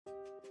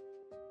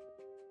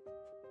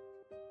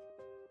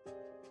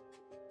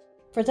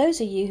For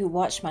those of you who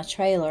watched my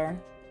trailer,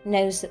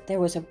 knows that there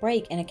was a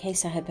break in a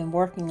case I had been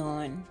working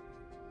on.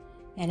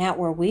 And out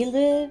where we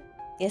live,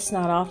 it's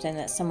not often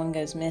that someone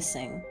goes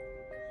missing,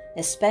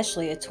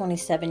 especially a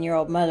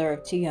 27-year-old mother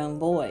of 2 young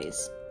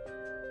boys.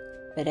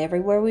 But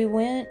everywhere we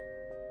went,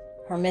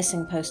 her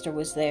missing poster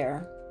was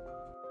there.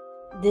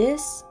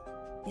 This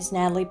is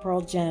Natalie Pearl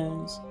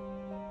Jones.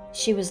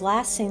 She was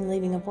last seen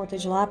leaving a 4th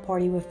of July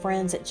party with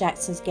friends at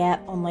Jackson's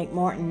Gap on Lake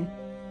Martin,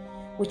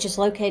 which is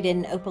located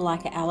in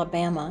Opelika,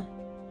 Alabama.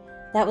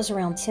 That was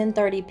around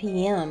 10:30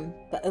 p.m.,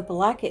 but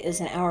Opelika is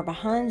an hour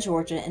behind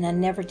Georgia, and I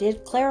never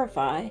did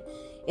clarify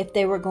if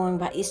they were going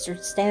by Eastern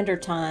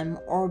Standard Time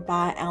or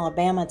by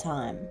Alabama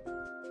time.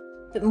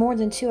 But more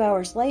than 2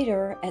 hours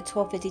later, at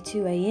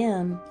 12:52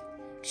 a.m.,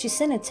 she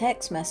sent a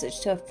text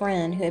message to a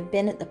friend who had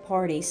been at the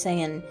party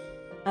saying,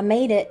 "I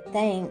made it,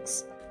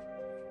 thanks."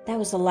 That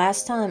was the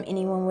last time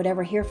anyone would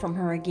ever hear from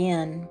her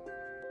again.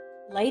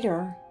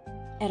 Later,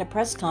 at a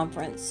press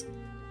conference,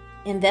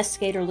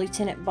 Investigator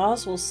Lt.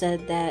 Boswell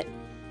said that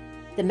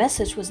the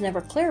message was never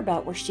clear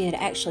about where she had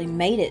actually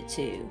made it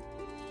to.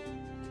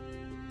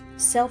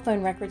 Cell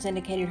phone records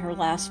indicated her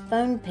last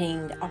phone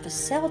pinged off a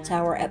cell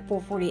tower at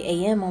 4:40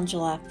 a.m. on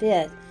July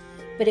 5th,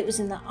 but it was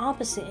in the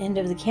opposite end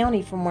of the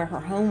county from where her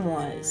home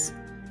was.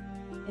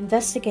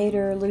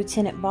 Investigator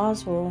Lt.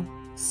 Boswell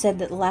said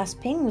that the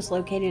last ping was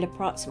located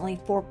approximately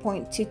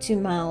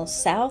 4.22 miles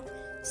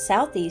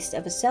southeast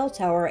of a cell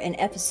tower in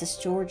Ephesus,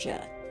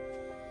 Georgia.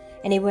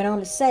 And he went on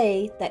to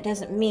say that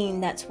doesn't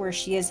mean that's where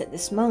she is at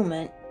this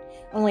moment.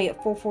 Only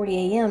at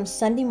 4:40 a.m.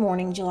 Sunday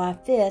morning, July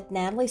 5th,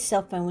 Natalie's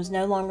cell phone was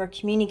no longer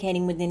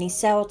communicating with any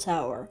cell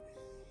tower,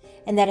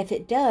 and that if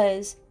it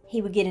does,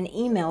 he would get an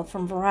email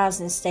from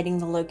Verizon stating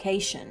the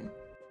location.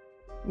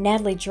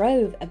 Natalie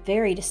drove a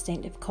very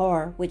distinctive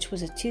car, which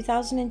was a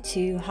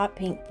 2002 hot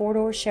pink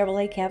 4-door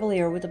Chevrolet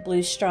Cavalier with a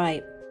blue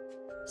stripe.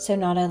 So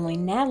not only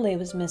Natalie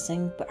was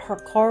missing, but her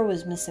car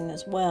was missing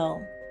as well.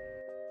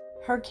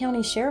 Heard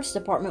County Sheriff's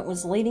Department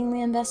was leading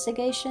the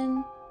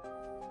investigation,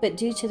 but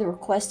due to the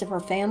request of her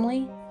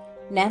family,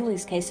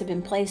 Natalie's case had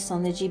been placed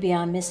on the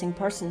GBI missing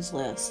persons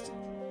list.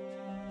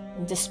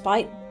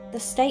 Despite the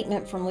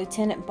statement from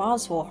Lt.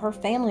 Boswell, her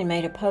family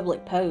made a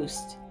public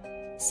post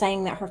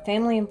saying that her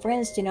family and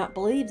friends do not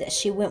believe that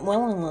she went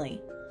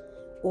willingly,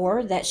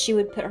 or that she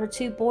would put her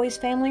 2 boys'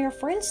 family or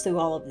friends through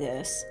all of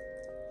this.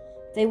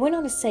 They went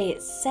on to say,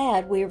 "It's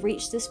sad we have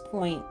reached this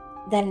point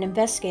that an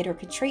investigator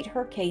could treat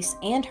her case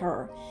and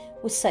her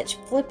with such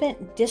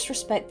flippant,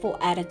 disrespectful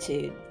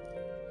attitude.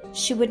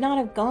 She would not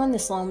have gone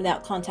this long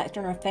without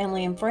contacting her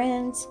family and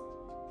friends.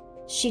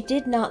 She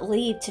did not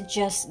leave to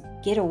just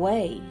get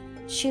away.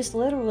 She has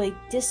literally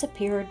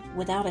disappeared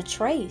without a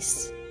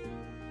trace."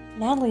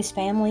 Natalie's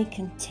family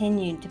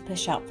continued to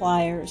push out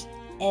flyers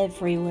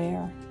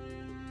everywhere.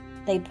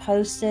 They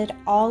posted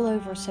all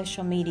over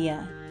social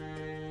media,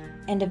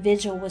 and a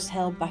vigil was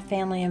held by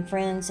family and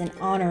friends in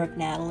honor of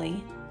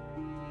Natalie.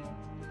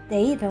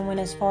 They even went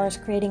as far as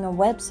creating a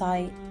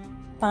website,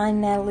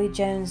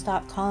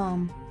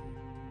 findnataliejones.com.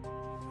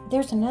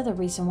 There's another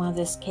reason why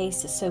this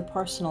case is so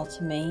personal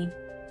to me.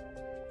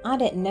 I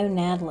didn't know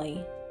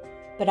Natalie,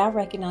 but I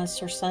recognized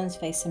her son's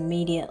face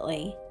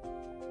immediately.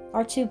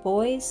 Our 2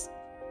 boys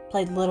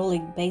played Little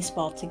League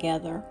baseball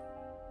together.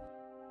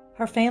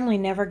 Her family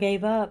never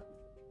gave up,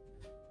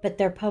 but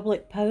their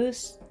public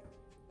posts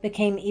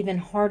became even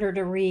harder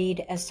to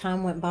read as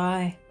time went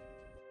by.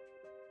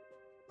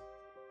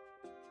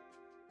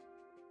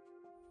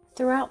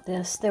 Throughout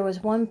this, there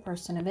was one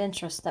person of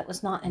interest that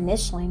was not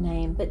initially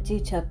named, but due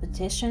to a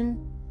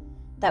petition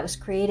that was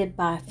created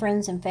by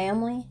friends and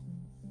family,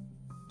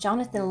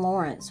 Jonathan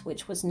Lawrence,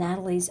 which was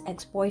Natalie's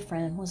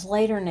ex-boyfriend, was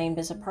later named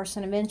as a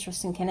person of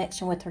interest in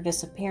connection with her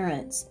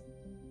disappearance.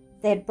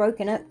 They had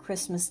broken up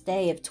Christmas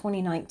Day of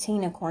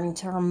 2019, according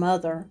to her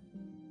mother.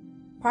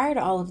 Prior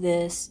to all of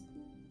this,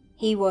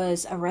 he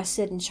was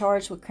arrested and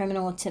charged with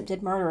criminal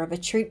attempted murder of a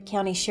Troup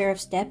County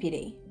Sheriff's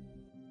deputy.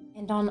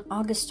 And on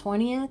August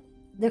 20th,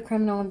 the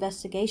Criminal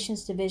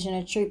Investigations Division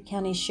of Troup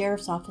County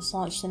Sheriff's Office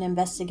launched an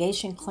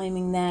investigation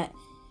claiming that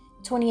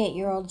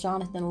 28-year-old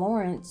Jonathan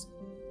Lawrence,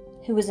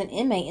 who was an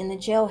inmate in the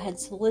jail, had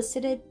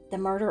solicited the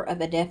murder of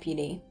a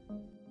deputy.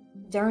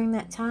 During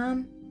that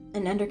time,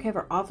 an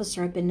undercover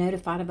officer had been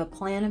notified of a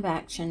plan of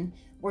action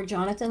where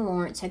Jonathan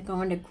Lawrence had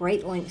gone to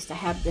great lengths to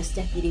have this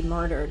deputy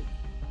murdered.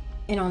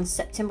 And on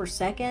September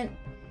 2nd,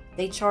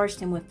 they charged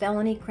him with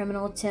felony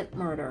criminal attempt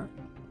murder.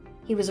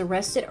 He was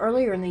arrested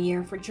earlier in the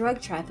year for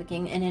drug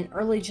trafficking, and in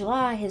early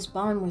July, his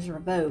bond was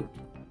revoked.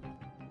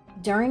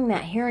 During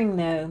that hearing,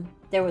 though,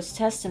 there was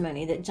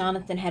testimony that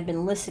Jonathan had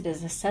been listed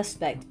as a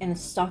suspect in a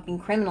stalking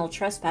criminal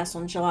trespass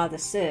on July the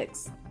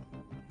 6th.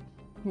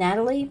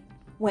 Natalie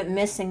went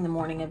missing the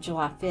morning of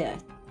July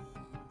 5th.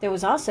 There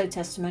was also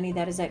testimony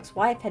that his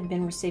ex-wife had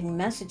been receiving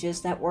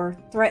messages that were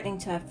threatening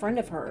to a friend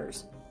of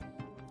hers.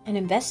 An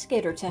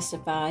investigator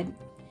testified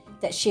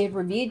that she had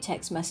reviewed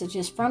text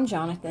messages from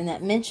Jonathan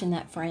that mentioned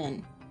that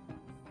friend.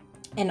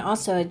 And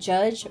also a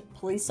judge,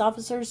 police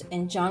officers,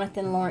 and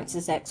Jonathan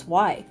Lawrence's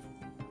ex-wife.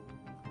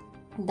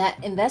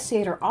 That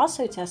investigator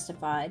also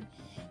testified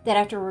that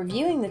after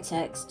reviewing the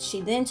text,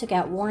 she then took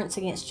out warrants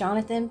against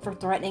Jonathan for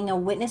threatening a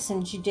witness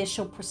in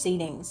judicial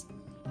proceedings.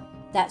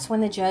 That's when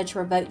the judge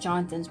revoked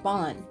Jonathan's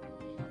bond.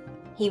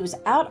 He was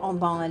out on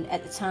bond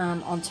at the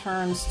time on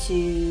terms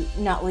to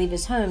not leave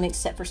his home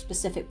except for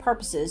specific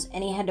purposes,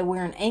 and he had to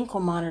wear an ankle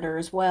monitor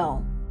as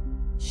well.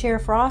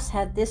 Sheriff Ross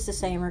had this to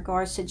say in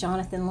regards to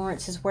Jonathan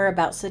Lawrence's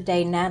whereabouts the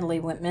day Natalie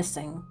went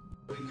missing.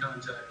 We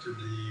contacted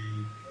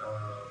the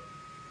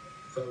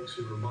folks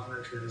who were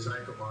monitoring his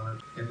ankle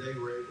monitor, and they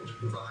were able to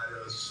provide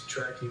us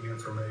tracking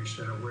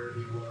information of where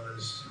he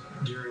was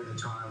during the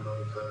time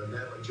of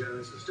Natalie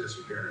Jones's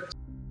disappearance.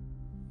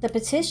 The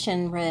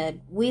petition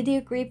read, "We, the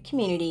aggrieved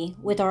community,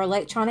 with our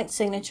electronic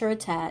signature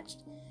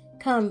attached,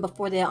 come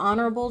before the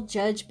Honorable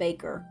Judge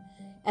Baker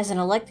as an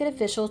elected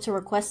official to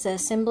request the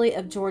Assembly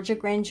of Georgia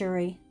Grand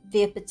Jury,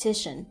 via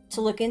petition, to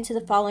look into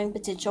the following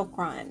potential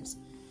crimes.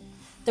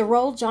 The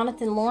role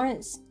Jonathan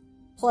Lawrence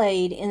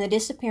played in the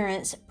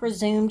disappearance,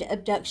 presumed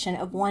abduction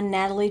of one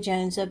Natalie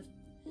Jones of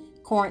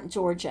Corinth,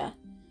 Georgia.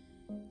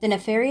 The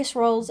nefarious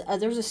roles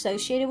others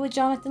associated with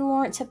Jonathan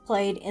Lawrence have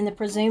played in the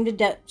presumed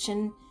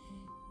abduction,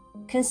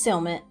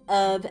 concealment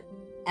of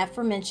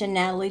aforementioned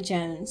Natalie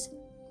Jones,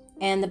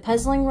 and the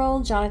puzzling role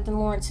Jonathan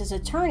Lawrence's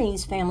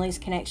attorney's family's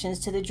connections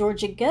to the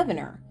Georgia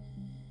governor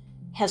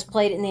has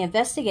played in the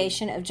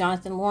investigation of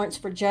Jonathan Lawrence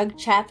for drug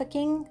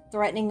trafficking,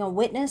 threatening a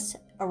witness,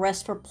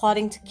 arrest for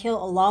plotting to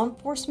kill a law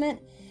enforcement,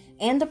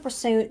 and the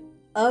pursuit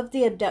of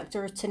the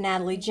abductor to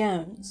Natalie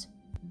Jones.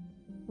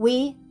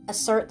 We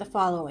assert the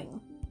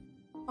following.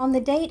 On the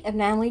date of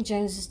Natalie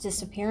Jones's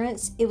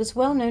disappearance, it was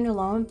well known to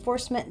law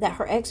enforcement that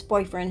her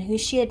ex-boyfriend, who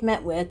she had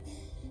met with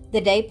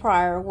the day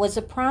prior, was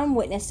a prime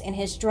witness in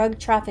his drug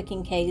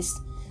trafficking case,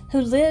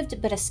 who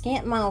lived but a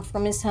scant mile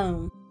from his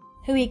home,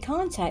 who he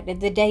contacted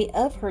the day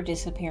of her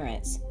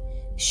disappearance,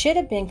 should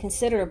have been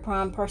considered a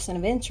prime person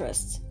of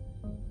interest.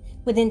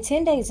 Within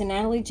 10 days of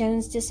Natalie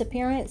Jones'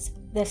 disappearance,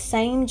 the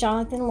same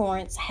Jonathan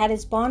Lawrence had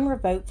his bond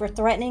revoked for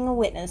threatening a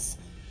witness,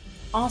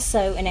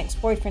 also an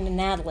ex-boyfriend of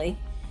Natalie.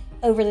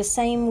 Over the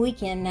same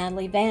weekend,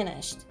 Natalie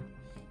vanished.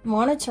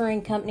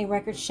 Monitoring company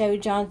records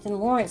showed Jonathan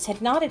Lawrence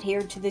had not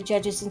adhered to the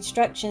judge's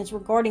instructions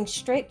regarding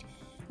strict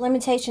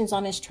limitations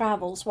on his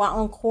travels while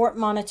on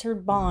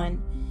court-monitored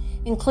bond,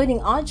 including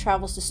odd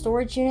travels to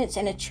storage units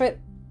and a trip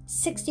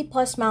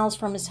 60-plus miles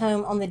from his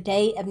home on the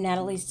day of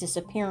Natalie's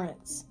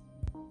disappearance.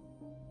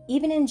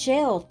 Even in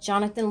jail,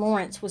 Jonathan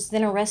Lawrence was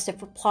then arrested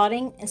for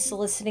plotting and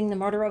soliciting the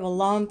murder of a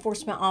law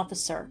enforcement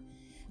officer,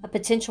 a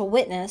potential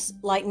witness,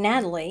 like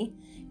Natalie,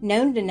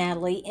 known to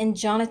Natalie in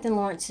Jonathan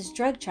Lawrence's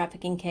drug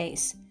trafficking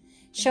case,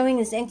 showing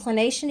his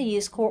inclination to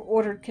use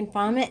court-ordered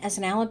confinement as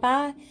an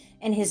alibi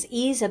and his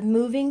ease of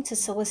moving to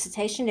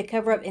solicitation to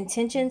cover up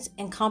intentions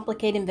and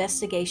complicate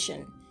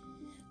investigation.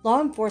 Law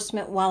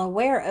enforcement, while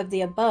aware of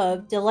the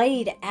above,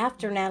 delayed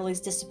after Natalie's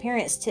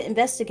disappearance to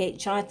investigate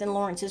Jonathan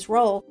Lawrence's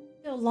role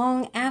until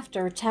long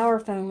after tower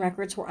phone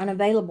records were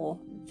unavailable,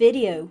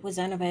 video was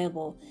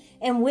unavailable,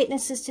 and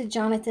witnesses to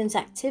Jonathan's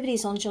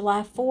activities on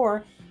July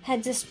 4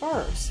 had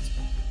dispersed.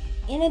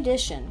 In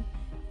addition,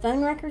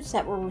 phone records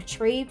that were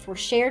retrieved were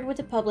shared with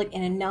the public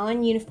in a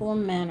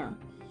non-uniform manner,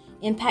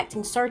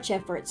 impacting search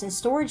efforts, and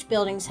storage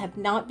buildings have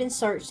not been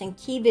searched and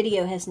key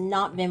video has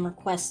not been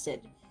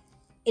requested.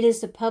 It is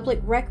the public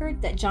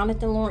record that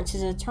Jonathan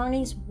Lawrence's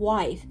attorney's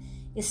wife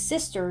is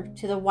sister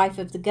to the wife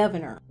of the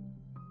governor.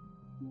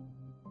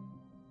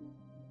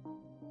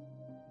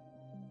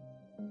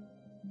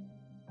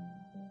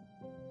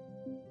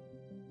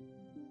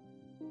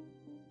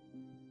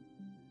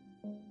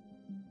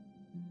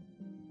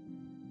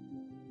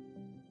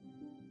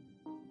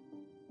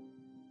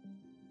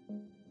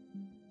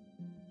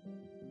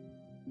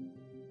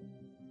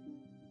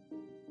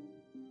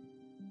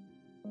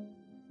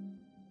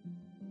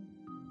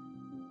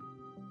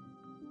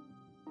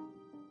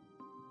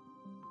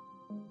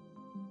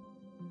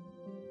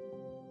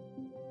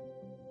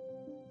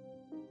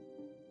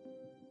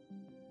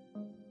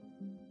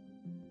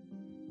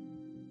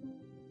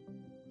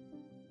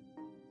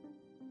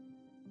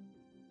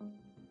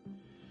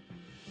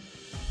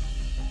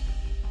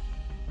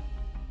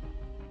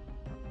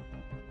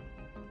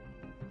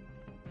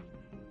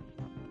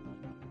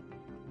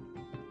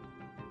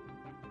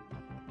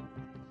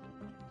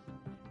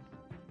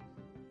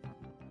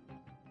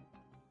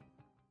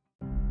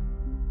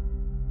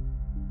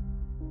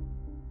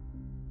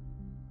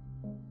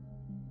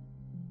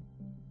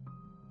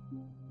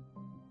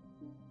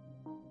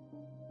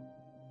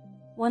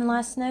 One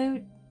last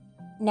note,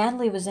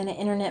 Natalie was in an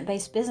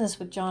internet-based business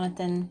with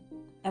Jonathan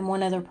and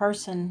one other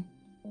person,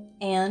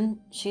 and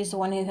she's the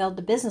one who held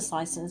the business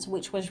license,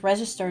 which was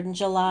registered in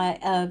July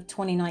of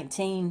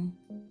 2019.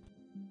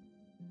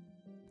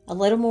 A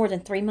little more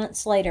than 3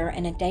 months later,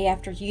 and a day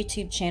after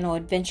YouTube channel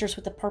Adventures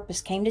with a Purpose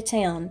came to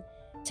town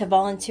to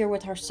volunteer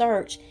with her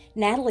search,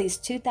 Natalie's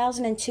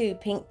 2002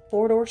 pink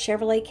four-door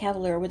Chevrolet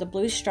Cavalier with a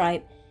blue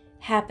stripe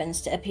happens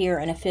to appear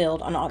in a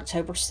field on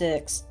October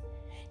 6th.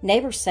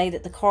 Neighbors say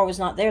that the car was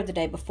not there the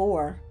day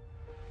before.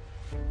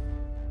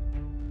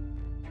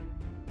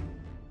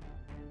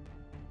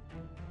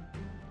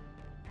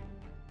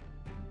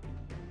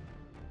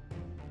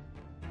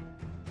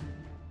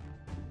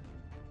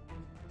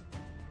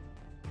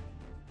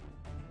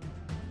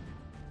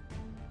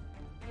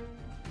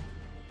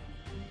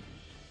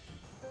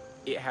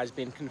 it has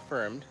been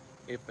confirmed,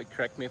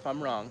 correct me if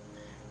I'm wrong,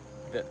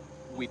 that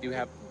we do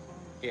have,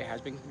 it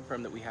has been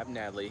confirmed that we have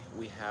Natalie,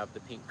 we have the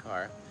pink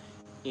car.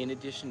 In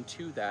addition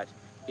to that,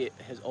 it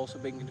has also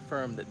been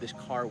confirmed that this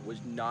car was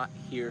not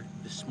here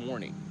this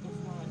morning.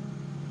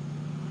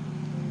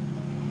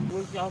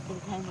 Wish y'all could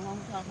have came a long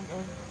time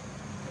ago.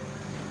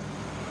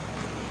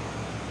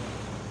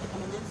 I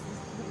mean, this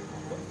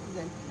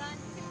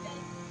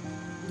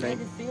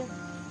is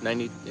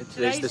 90,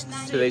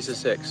 today's the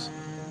 6th.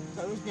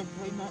 So it's been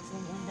 3 months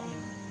and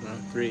 1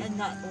 day. 3. And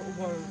not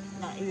a word,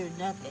 not even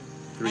nothing.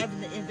 3.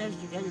 Having the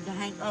investigator to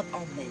hang up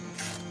on me.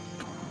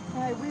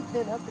 Hey, we've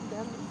been up and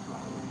down this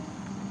road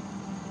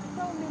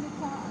so many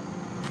times.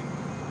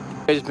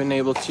 You guys been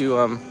able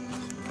to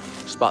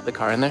spot the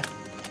car in there?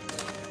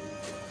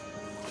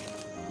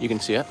 You can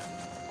see it?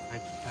 I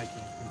can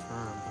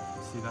confirm.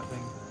 You see that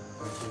thing?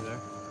 Right through there?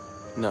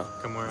 No.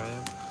 Come where I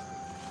am?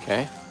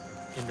 Okay.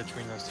 In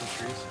between those 2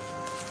 trees?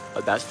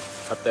 Oh, that's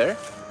up there?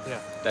 Yeah.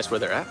 That's where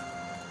they're at?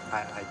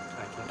 I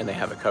can't. And they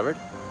have it covered?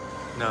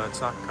 No,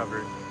 it's not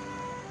covered.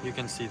 You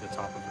can see the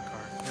top of the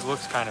car. It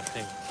looks kind of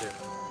pink too.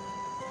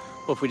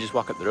 Well, if we just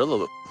walk up there a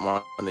little bit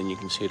more, and then you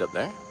can see it up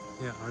there.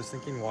 Yeah, I was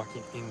thinking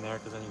walking in there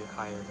because then you get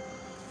higher.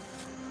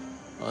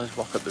 Well, let's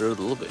walk up there a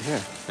little bit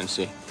here and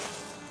see.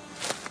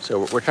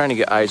 So we're trying to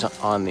get eyes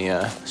on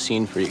the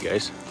scene for you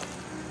guys.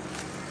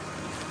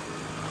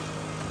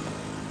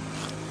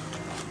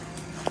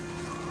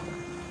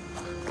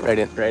 Right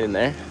in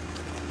there.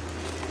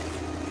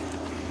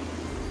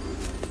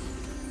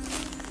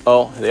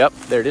 Oh, yep,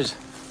 there it is.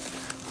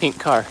 Pink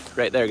car,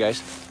 right there,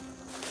 guys.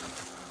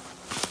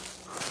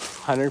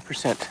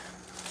 100%.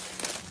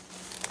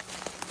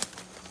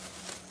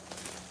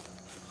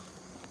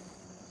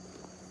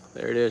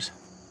 There it is.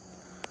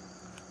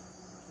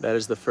 That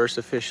is the first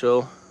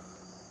official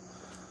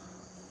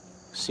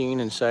scene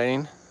and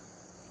sighting.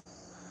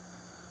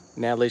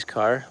 Natalie's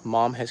car.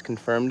 Mom has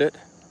confirmed it.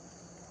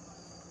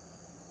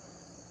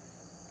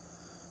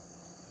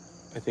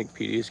 I think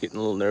PD is getting a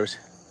little nervous.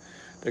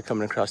 They're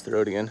coming across the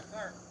road again.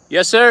 Sir.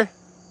 Yes, sir. Can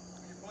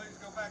you please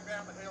go back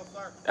down the hill,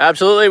 sir?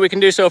 Absolutely, we can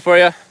do so for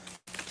you.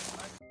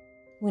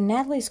 When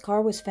Natalie's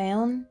car was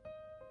found,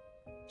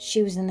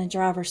 she was in the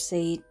driver's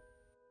seat.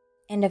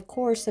 And of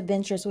course,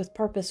 Adventures with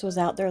Purpose was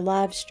out there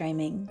live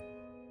streaming.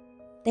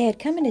 They had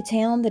come into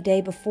town the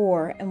day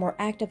before and were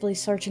actively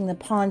searching the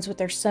ponds with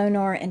their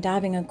sonar and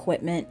diving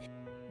equipment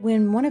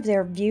when one of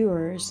their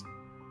viewers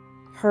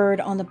heard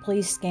on the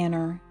police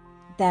scanner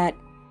that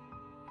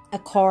a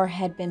car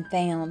had been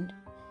found.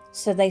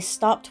 So they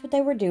stopped what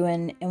they were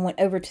doing and went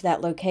over to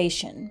that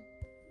location.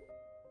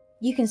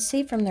 You can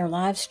see from their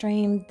live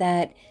stream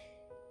that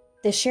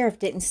the sheriff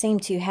didn't seem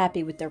too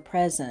happy with their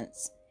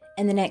presence.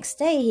 And the next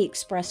day, he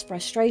expressed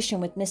frustration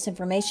with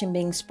misinformation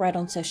being spread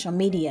on social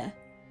media.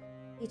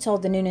 He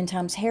told the Noonan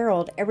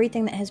Times-Herald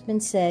everything that has been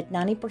said,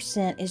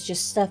 90% is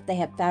just stuff they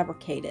have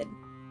fabricated.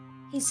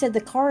 He said the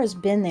car has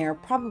been there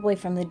probably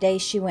from the day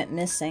she went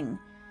missing.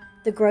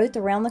 The growth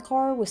around the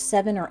car was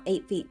 7 or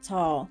 8 feet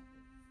tall.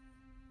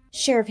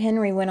 Sheriff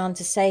Henry went on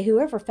to say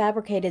whoever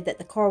fabricated that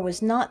the car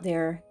was not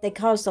there, they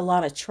caused a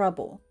lot of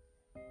trouble.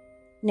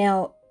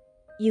 Now,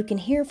 you can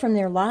hear from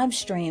their live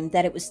stream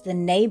that it was the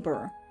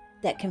neighbor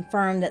that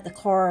confirmed that the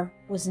car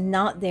was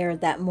not there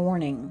that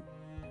morning.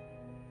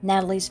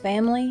 Natalie's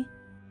family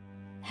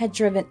had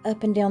driven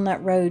up and down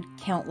that road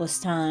countless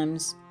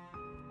times.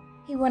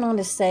 He went on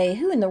to say,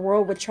 who in the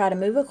world would try to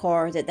move a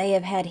car that they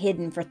have had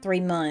hidden for 3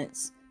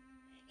 months?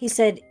 He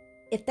said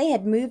if they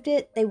had moved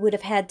it, they would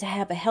have had to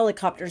have a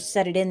helicopter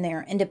set it in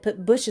there and to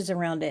put bushes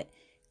around it.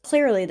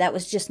 Clearly, that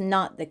was just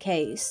not the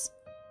case.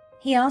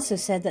 He also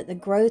said that the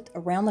growth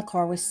around the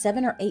car was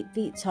 7 or 8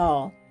 feet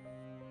tall,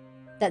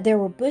 that there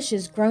were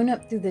bushes grown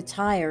up through the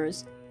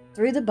tires,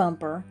 through the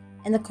bumper,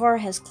 and the car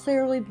has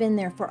clearly been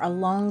there for a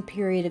long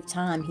period of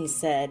time, he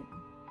said.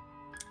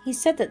 He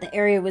said that the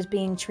area was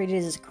being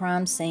treated as a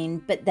crime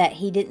scene, but that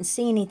he didn't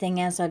see anything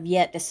as of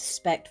yet to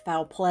suspect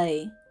foul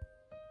play.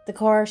 The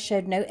car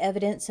showed no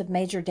evidence of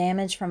major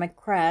damage from a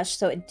crash,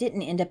 so it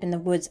didn't end up in the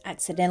woods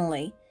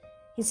accidentally.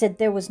 He said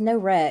there was no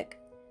wreck.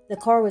 The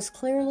car was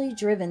clearly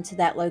driven to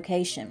that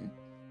location.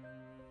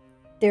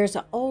 There's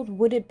an old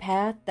wooded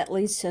path that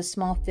leads to a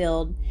small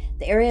field.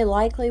 The area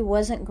likely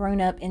wasn't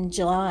grown up in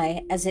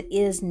July as it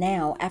is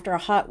now after a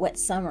hot, wet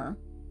summer.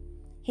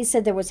 He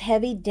said there was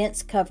heavy,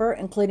 dense cover,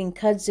 including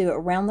kudzu,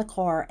 around the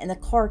car, and the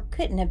car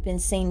couldn't have been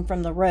seen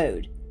from the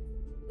road.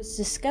 It was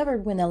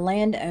discovered when the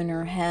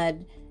landowner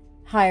had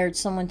hired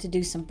someone to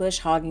do some bush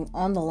hogging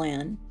on the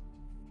land.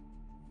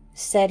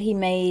 Said he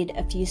made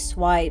a few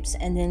swipes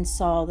and then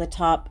saw the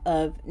top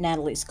of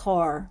Natalie's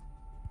car.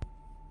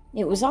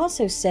 It was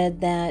also said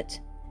that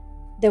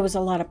there was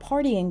a lot of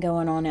partying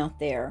going on out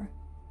there,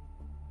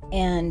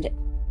 and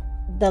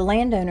the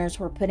landowners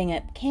were putting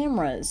up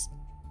cameras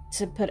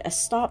to put a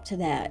stop to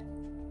that.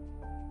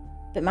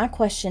 But my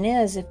question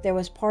is, if there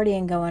was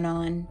partying going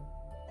on,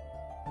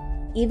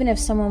 even if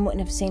someone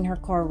wouldn't have seen her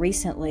car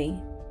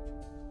recently,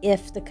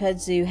 if the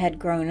kudzu had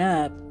grown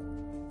up,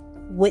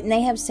 wouldn't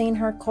they have seen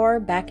her car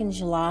back in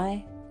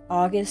July,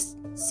 August,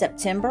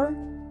 September,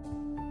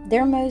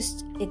 their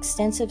most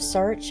extensive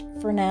search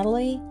for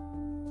Natalie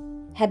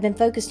had been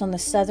focused on the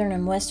southern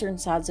and western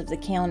sides of the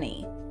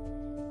county.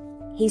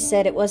 He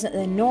said it wasn't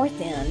the north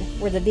end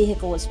where the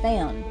vehicle was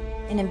found,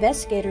 and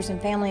investigators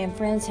and family and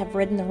friends have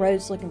ridden the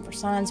roads looking for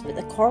signs, but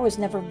the car was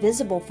never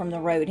visible from the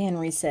road,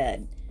 Henry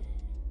said.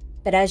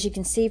 But as you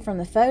can see from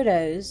the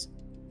photos,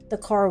 the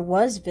car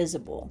was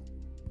visible.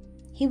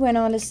 He went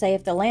on to say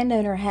if the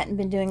landowner hadn't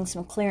been doing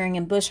some clearing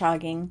and bush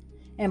hogging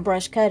and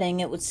brush cutting,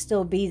 it would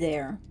still be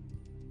there.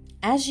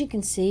 As you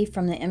can see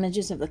from the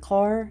images of the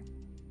car,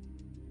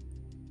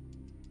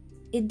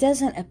 it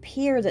doesn't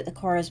appear that the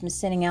car has been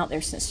sitting out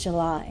there since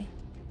July.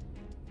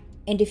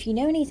 And if you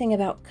know anything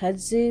about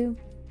kudzu,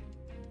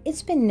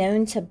 it's been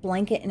known to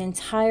blanket an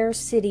entire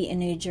city in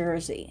New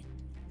Jersey.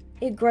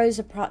 It grows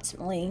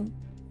approximately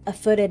a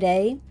foot a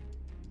day,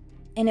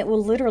 and it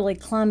will literally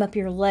climb up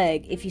your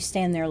leg if you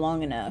stand there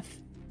long enough.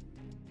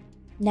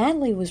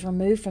 Natalie was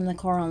removed from the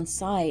car on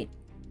site,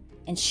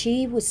 and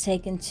she was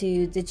taken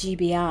to the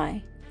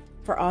GBI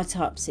for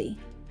autopsy,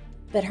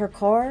 but her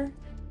car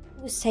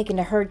was taken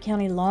to Heard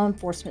County Law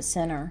Enforcement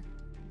Center.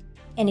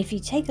 And if you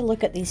take a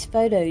look at these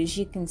photos,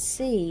 you can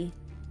see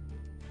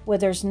where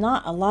there's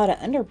not a lot of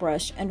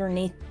underbrush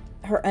underneath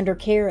her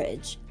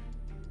undercarriage.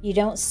 You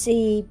don't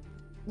see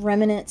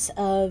remnants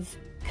of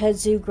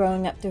kudzu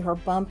growing up through her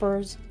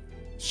bumpers.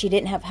 She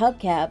didn't have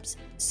hubcaps,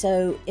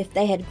 so if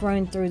they had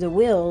grown through the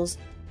wheels,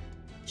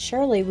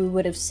 surely we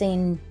would have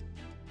seen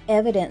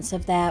evidence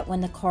of that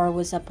when the car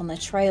was up on the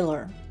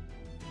trailer.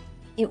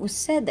 It was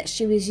said that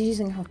she was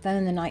using her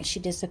phone the night she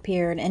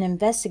disappeared, and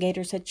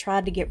investigators had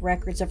tried to get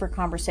records of her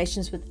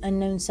conversations with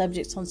unknown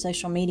subjects on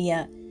social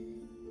media.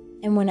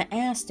 And when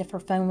asked if her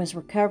phone was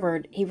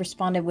recovered, he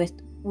responded with,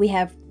 "We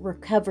have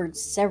recovered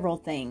several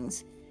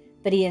things,"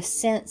 but he has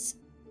since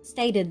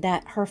stated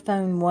that her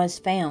phone was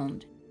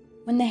found.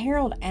 When the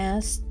Herald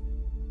asked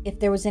if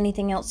there was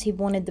anything else he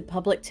wanted the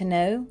public to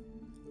know,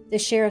 the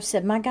sheriff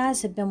said, "My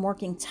guys have been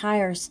working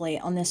tirelessly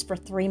on this for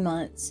 3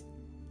 months.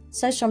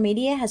 Social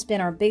media has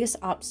been our biggest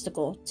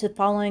obstacle to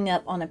following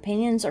up on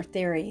opinions or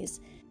theories."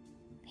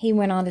 He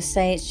went on to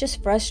say, "It's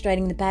just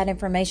frustrating the bad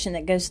information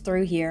that goes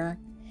through here.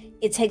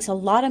 It takes a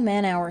lot of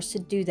man hours to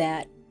do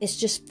that. It's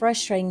just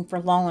frustrating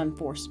for law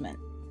enforcement."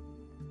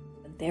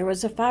 There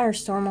was a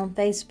firestorm on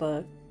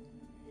Facebook,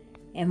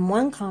 and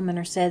one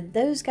commenter said,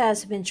 "Those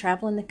guys have been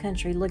traveling the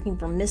country looking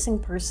for missing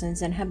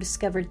persons and have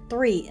discovered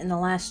 3 in the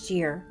last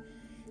year.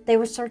 They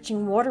were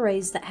searching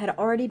waterways that had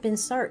already been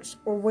searched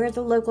or where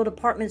the local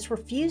departments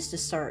refused to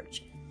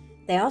search.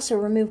 They also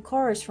removed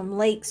cars from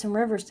lakes and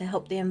rivers to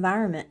help the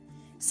environment,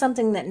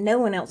 something that no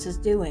one else is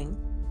doing.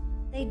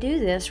 They do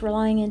this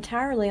relying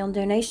entirely on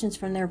donations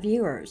from their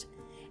viewers,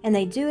 and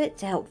they do it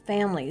to help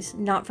families,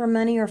 not for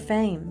money or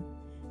fame.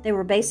 They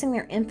were basing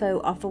their info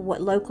off of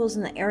what locals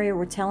in the area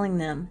were telling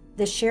them.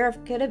 The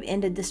sheriff could have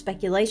ended the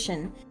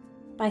speculation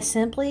by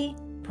simply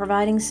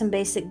providing some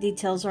basic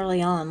details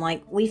early on,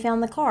 like, we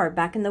found the car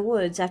back in the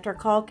woods after a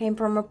call came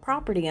from a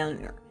property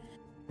owner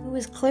who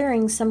was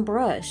clearing some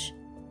brush.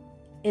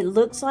 It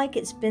looks like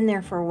it's been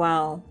there for a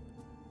while,"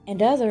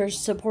 and others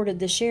supported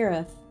the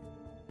sheriff.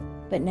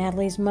 But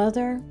Natalie's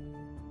mother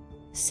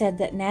said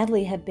that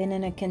Natalie had been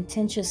in a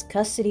contentious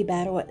custody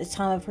battle at the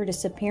time of her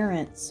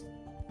disappearance,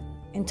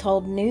 and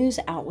told news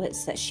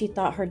outlets that she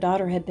thought her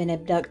daughter had been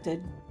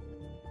abducted.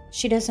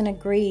 She doesn't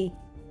agree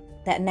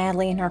that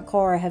Natalie and her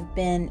car have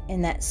been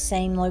in that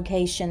same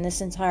location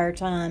this entire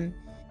time.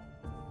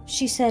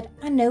 She said,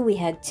 "I know we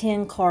had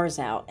 10 cars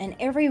out, and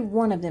every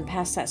one of them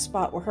passed that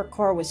spot where her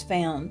car was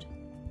found."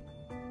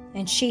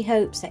 And she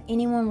hopes that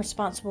anyone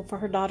responsible for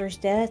her daughter's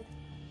death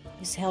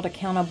is held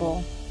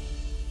accountable.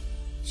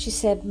 She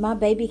said, "My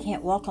baby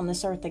can't walk on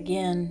this earth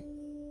again.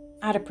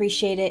 I'd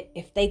appreciate it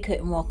if they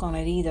couldn't walk on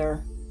it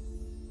either."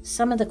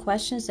 Some of the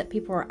questions that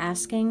people are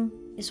asking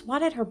is, why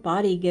did her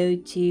body go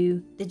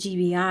to the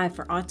GBI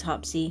for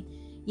autopsy,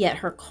 yet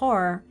her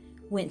car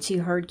went to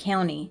Heard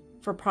County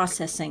for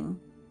processing?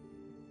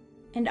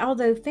 And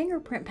although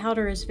fingerprint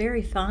powder is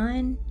very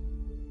fine,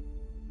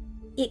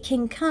 it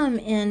can come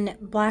in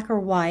black or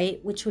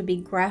white, which would be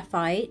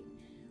graphite,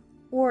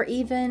 or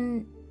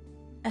even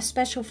a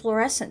special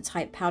fluorescent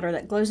type powder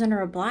that glows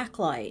under a black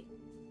light.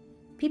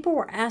 People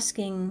were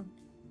asking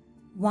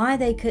why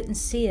they couldn't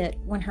see it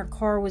when her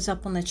car was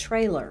up on the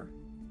trailer.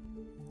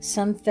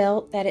 Some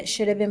felt that it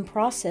should have been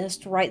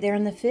processed right there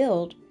in the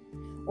field,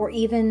 or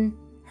even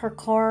her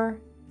car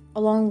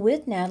along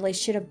with Natalie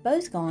should have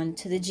both gone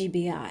to the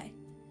GBI.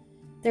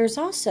 There's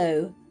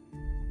also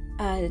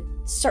a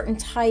certain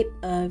type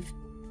of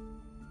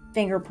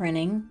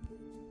fingerprinting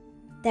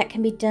that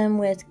can be done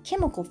with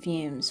chemical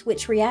fumes,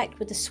 which react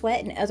with the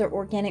sweat and other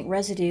organic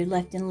residue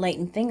left in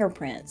latent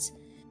fingerprints.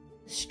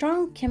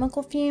 Strong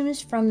chemical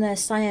fumes from the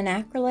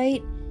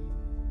cyanacrylate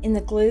in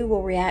the glue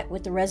will react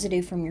with the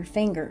residue from your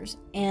fingers,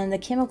 and the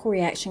chemical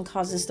reaction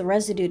causes the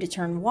residue to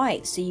turn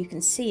white so you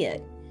can see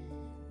it.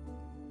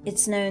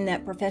 It's known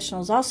that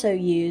professionals also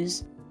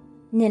use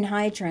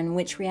ninhydrin,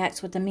 which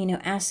reacts with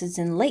amino acids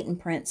in latent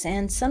prints,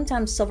 and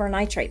sometimes silver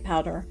nitrate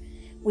powder,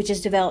 which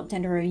is developed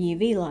under a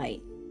UV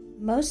light.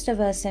 Most of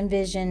us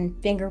envision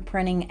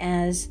fingerprinting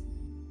as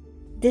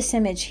this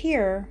image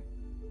here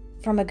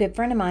from a good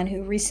friend of mine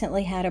who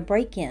recently had a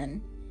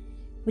break-in.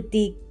 With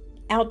the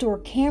outdoor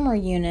camera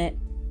unit,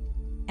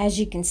 as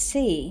you can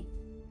see,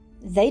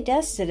 they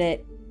dusted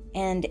it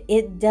and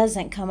it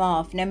doesn't come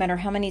off no matter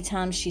how many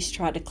times she's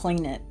tried to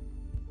clean it.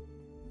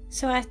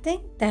 So I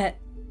think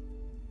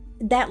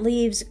that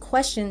leaves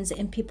questions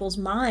in people's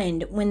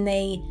mind when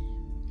they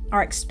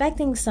are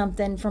expecting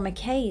something from a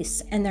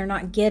case and they're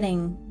not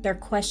getting their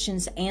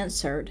questions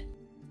answered.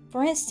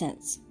 For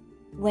instance,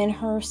 when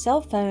her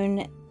cell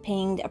phone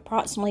pinged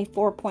approximately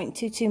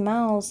 4.22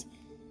 miles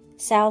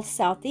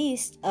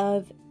south-southeast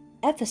of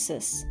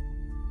Ephesus,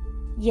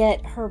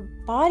 yet her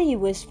body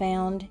was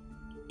found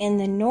in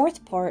the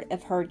north part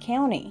of Heard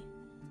County,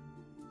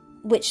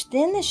 which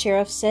then the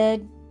sheriff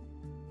said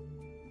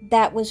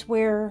that was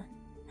where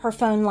her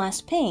phone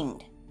last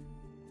pinged.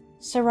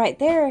 So right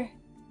there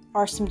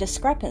are some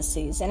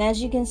discrepancies, and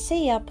as you can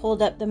see, I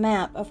pulled up the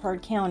map of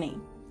Heard County.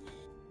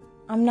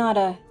 I'm not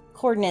a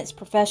coordinates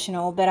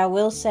professional, but I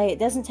will say it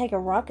doesn't take a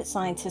rocket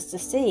scientist to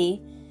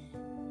see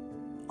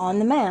on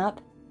the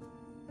map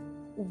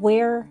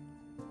where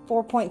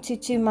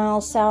 4.22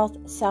 miles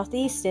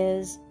southeast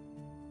is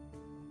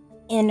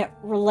in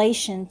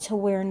relation to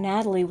where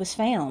Natalie was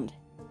found.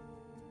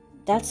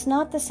 That's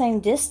not the same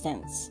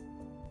distance.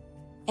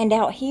 And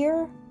out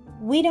here,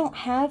 we don't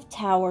have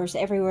towers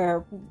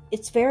everywhere.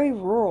 It's very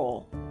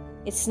rural.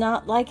 It's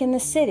not like in the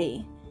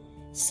city.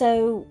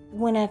 So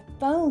when a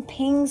phone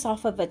pings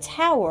off of a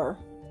tower,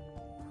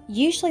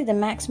 usually the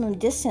maximum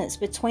distance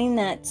between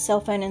that cell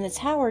phone and the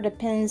tower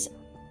depends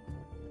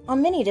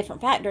on many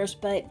different factors,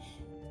 but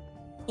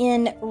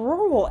in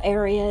rural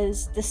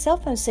areas, the cell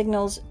phone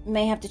signals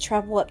may have to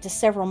travel up to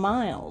several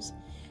miles,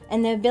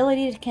 and the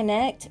ability to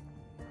connect,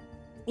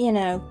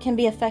 can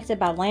be affected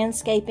by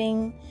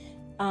landscaping,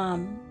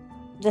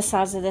 the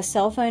size of the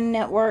cell phone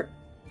network,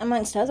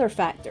 amongst other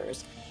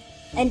factors.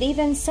 And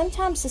even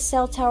sometimes the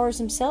cell towers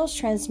themselves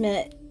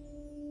transmit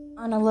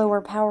on a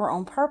lower power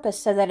on purpose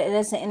so that it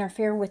doesn't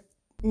interfere with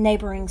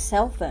neighboring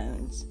cell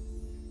phones.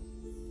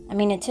 I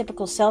mean, a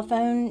typical cell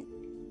phone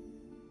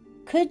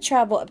could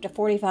travel up to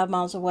 45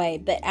 miles away,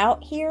 but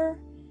out here,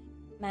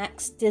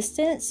 max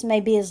distance may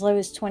be as low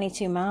as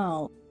 22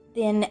 miles.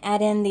 Then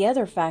add in the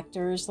other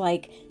factors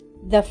like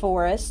the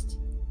forest,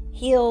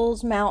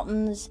 hills,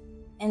 mountains,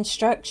 and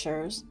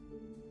structures.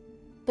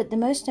 But the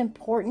most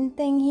important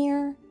thing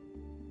here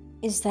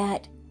is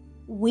that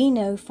we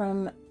know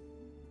from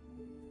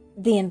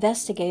the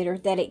investigator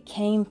that it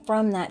came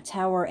from that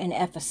tower in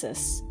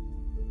Ephesus.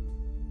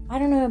 I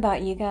don't know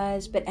about you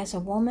guys, but as a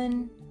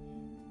woman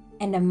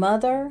and a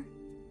mother,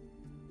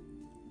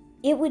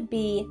 it would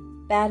be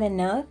bad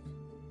enough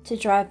to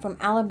drive from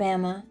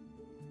Alabama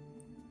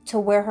to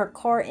where her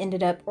car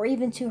ended up, or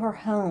even to her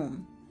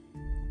home,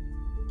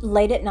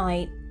 late at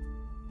night,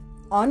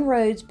 on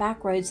roads,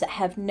 back roads that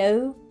have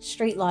no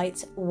street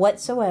lights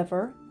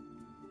whatsoever.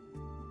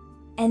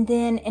 And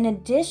then in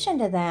addition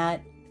to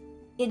that,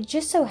 it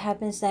just so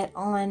happens that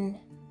on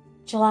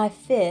July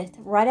 5th,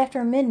 right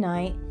after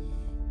midnight,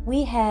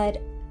 we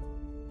had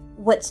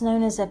what's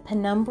known as a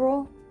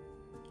penumbral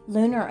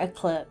lunar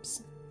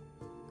eclipse,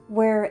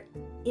 where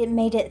it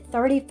made it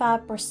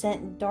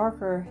 35%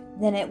 darker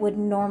than it would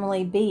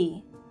normally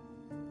be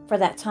for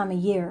that time of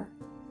year.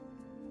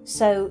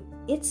 So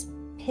it's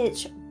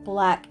pitch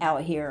black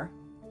out here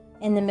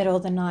in the middle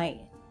of the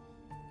night.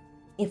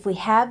 If we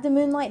have the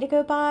moonlight to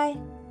go by,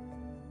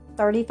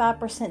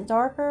 35%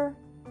 darker,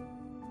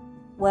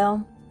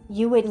 well,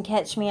 you wouldn't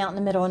catch me out in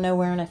the middle of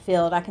nowhere in a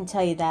field, I can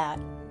tell you that.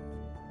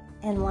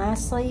 And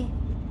lastly,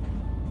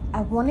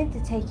 I wanted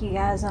to take you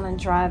guys on a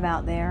drive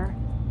out there.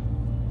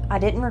 I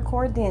didn't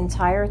record the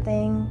entire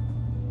thing,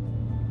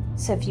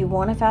 so if you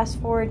want to fast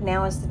forward,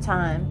 now is the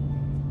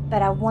time.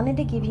 But I wanted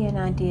to give you an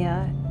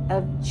idea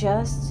of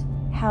just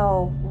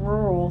how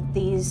rural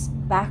these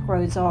back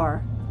roads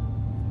are.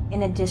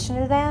 In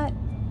addition to that,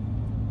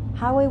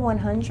 Highway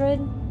 100,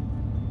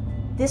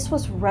 this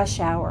was rush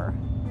hour,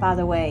 by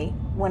the way,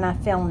 when I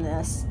filmed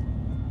this.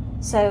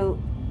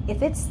 So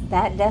if it's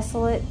that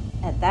desolate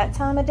at that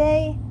time of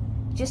day,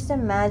 just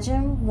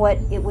imagine what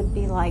it would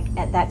be like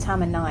at that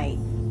time of night.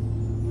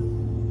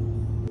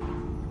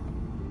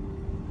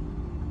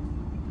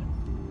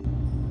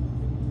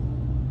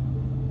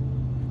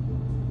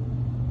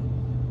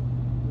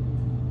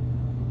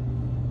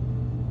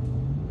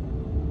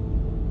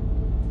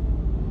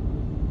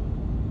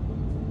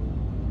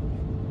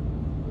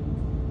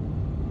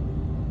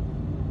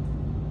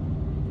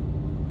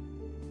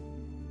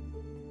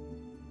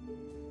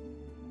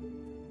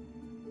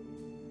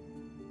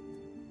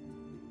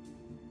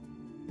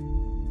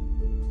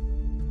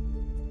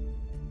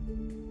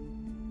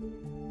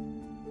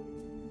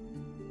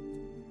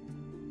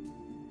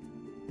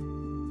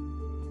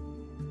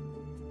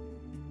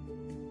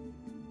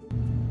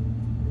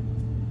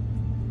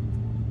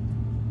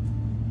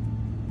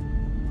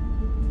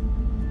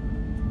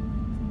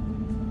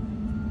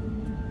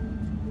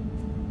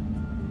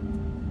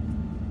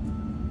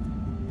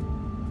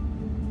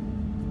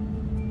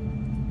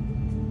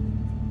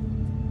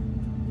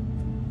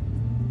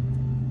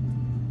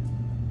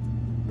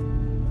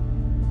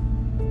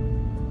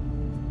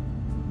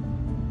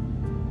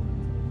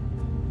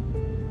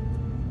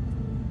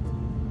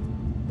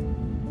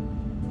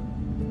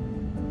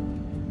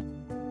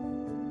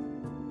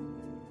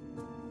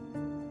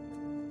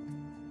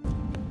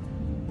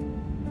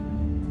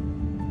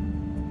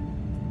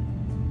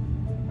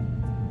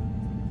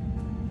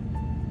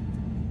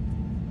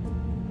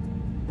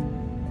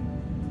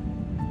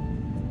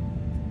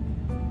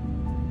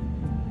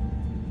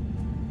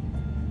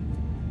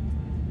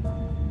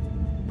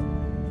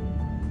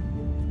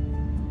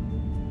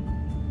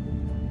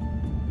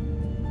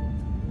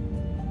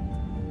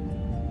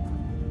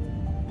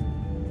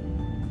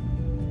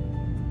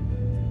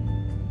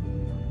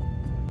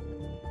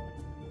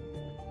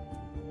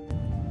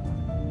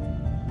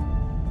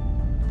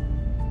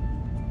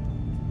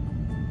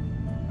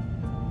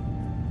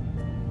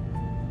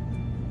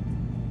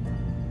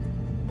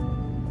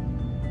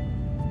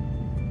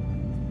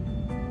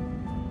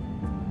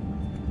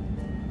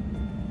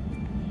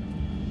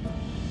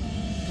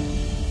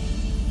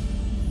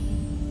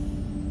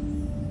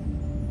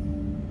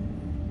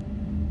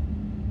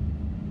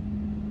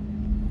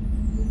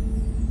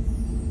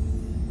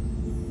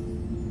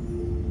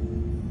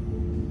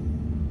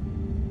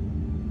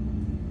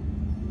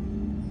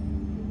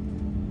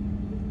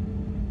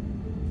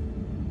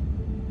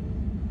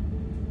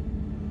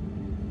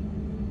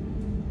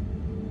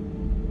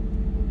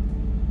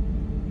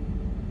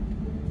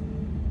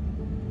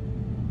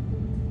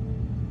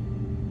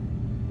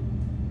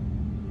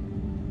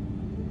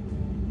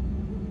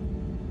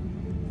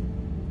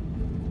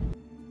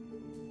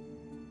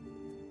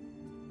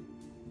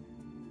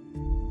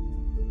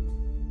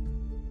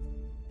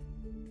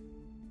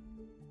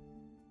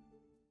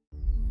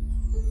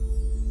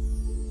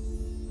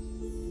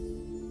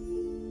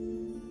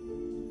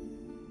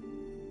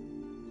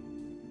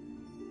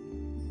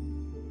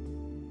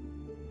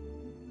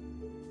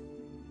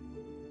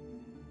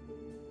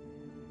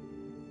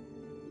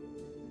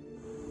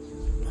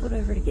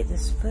 pulled over to get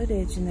this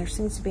footage, and there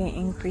seems to be an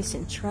increase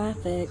in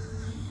traffic.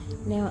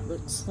 Now it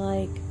looks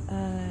like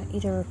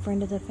either a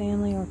friend of the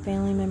family or a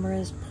family member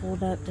has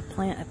pulled up to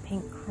plant a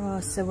pink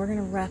cross. So we're going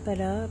to wrap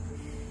it up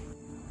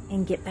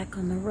and get back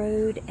on the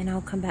road, and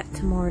I'll come back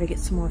tomorrow to get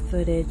some more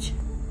footage.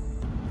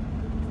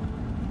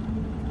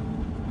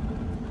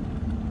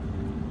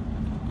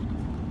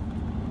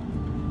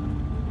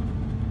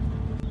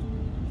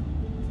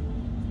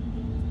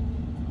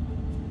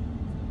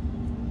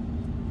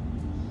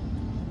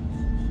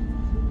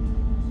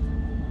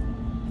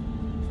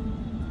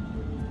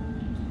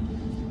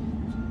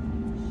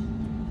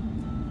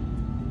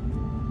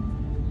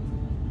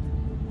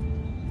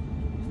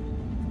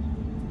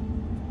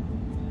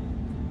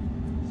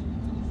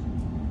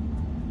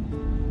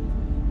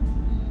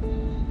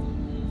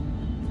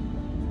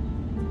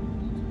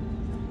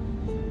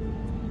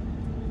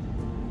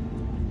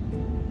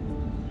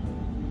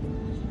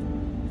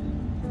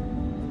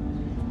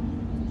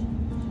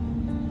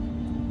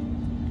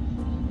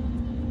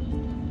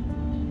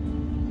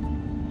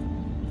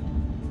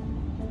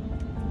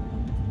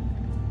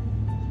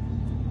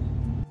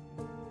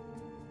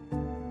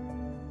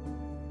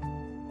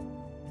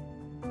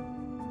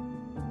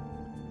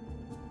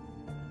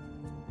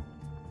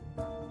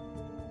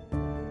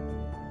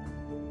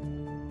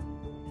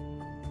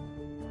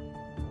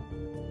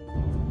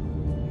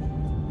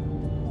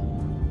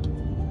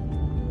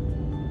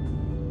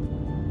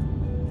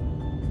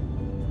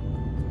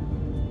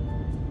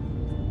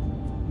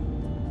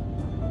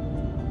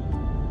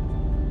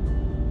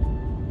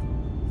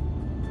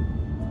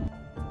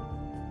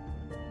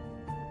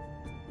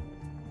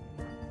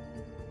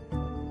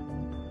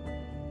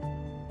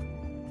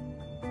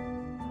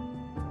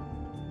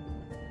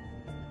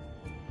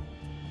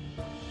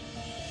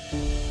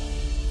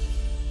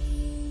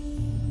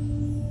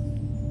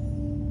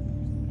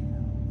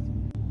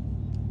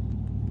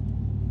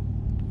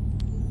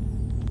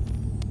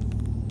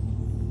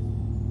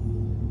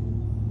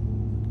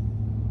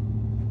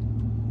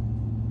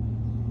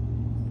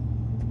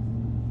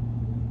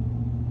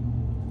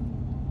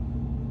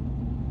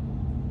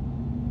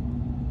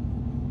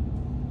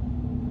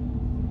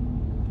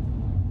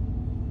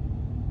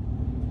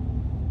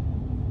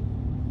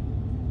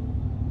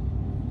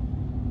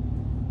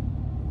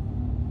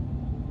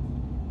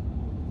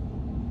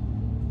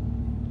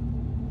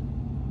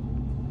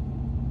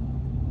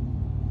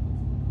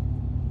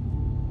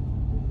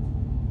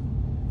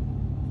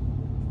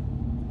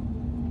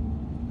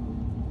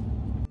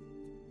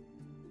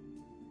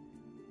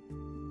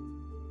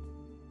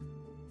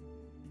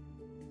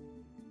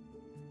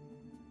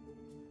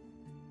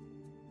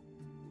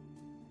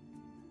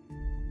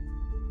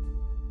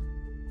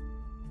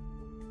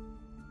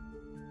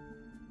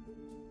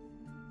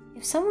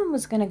 If someone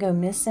was going to go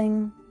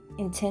missing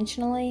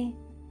intentionally,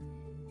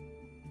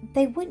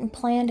 they wouldn't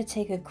plan to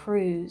take a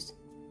cruise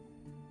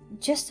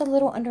just a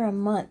little under a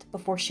month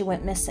before she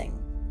went missing.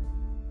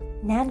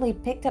 Natalie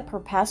picked up her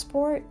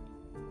passport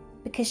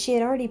because she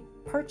had already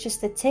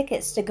purchased the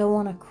tickets to go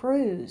on a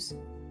cruise.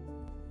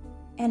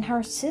 And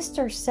her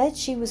sister said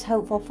she was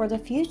hopeful for the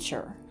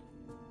future.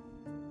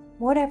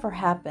 Whatever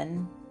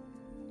happened,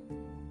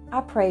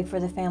 I pray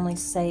for the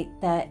family's sake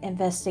that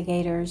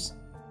investigators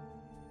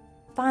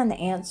find the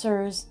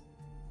answers,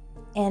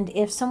 and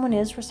if someone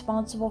is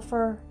responsible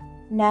for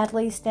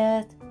Natalie's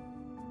death,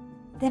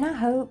 then I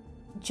hope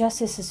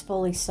justice is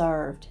fully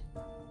served,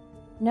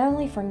 not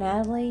only for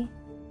Natalie,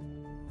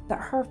 but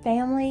her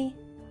family,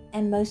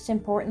 and most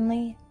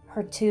importantly,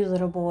 her 2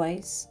 little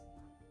boys.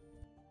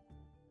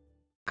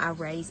 I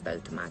raised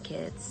both of my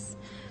kids,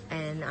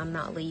 and I'm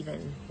not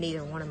leaving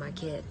neither one of my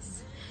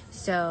kids.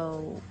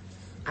 So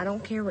I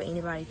don't care what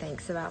anybody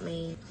thinks about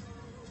me.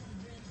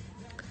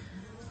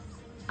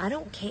 I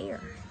don't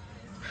care.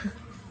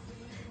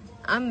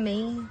 I'm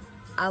me.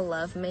 I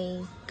love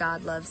me.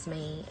 God loves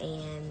me.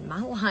 And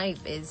my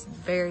life is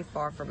very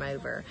far from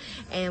over.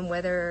 And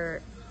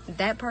whether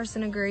that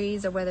person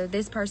agrees or whether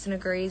this person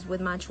agrees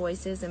with my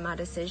choices and my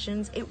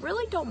decisions, it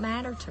really don't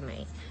matter to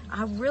me.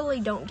 I really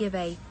don't give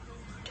a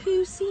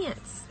 2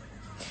 cents.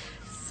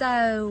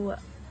 So,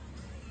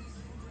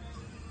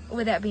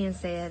 with that being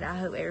said, I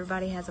hope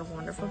everybody has a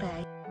wonderful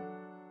day.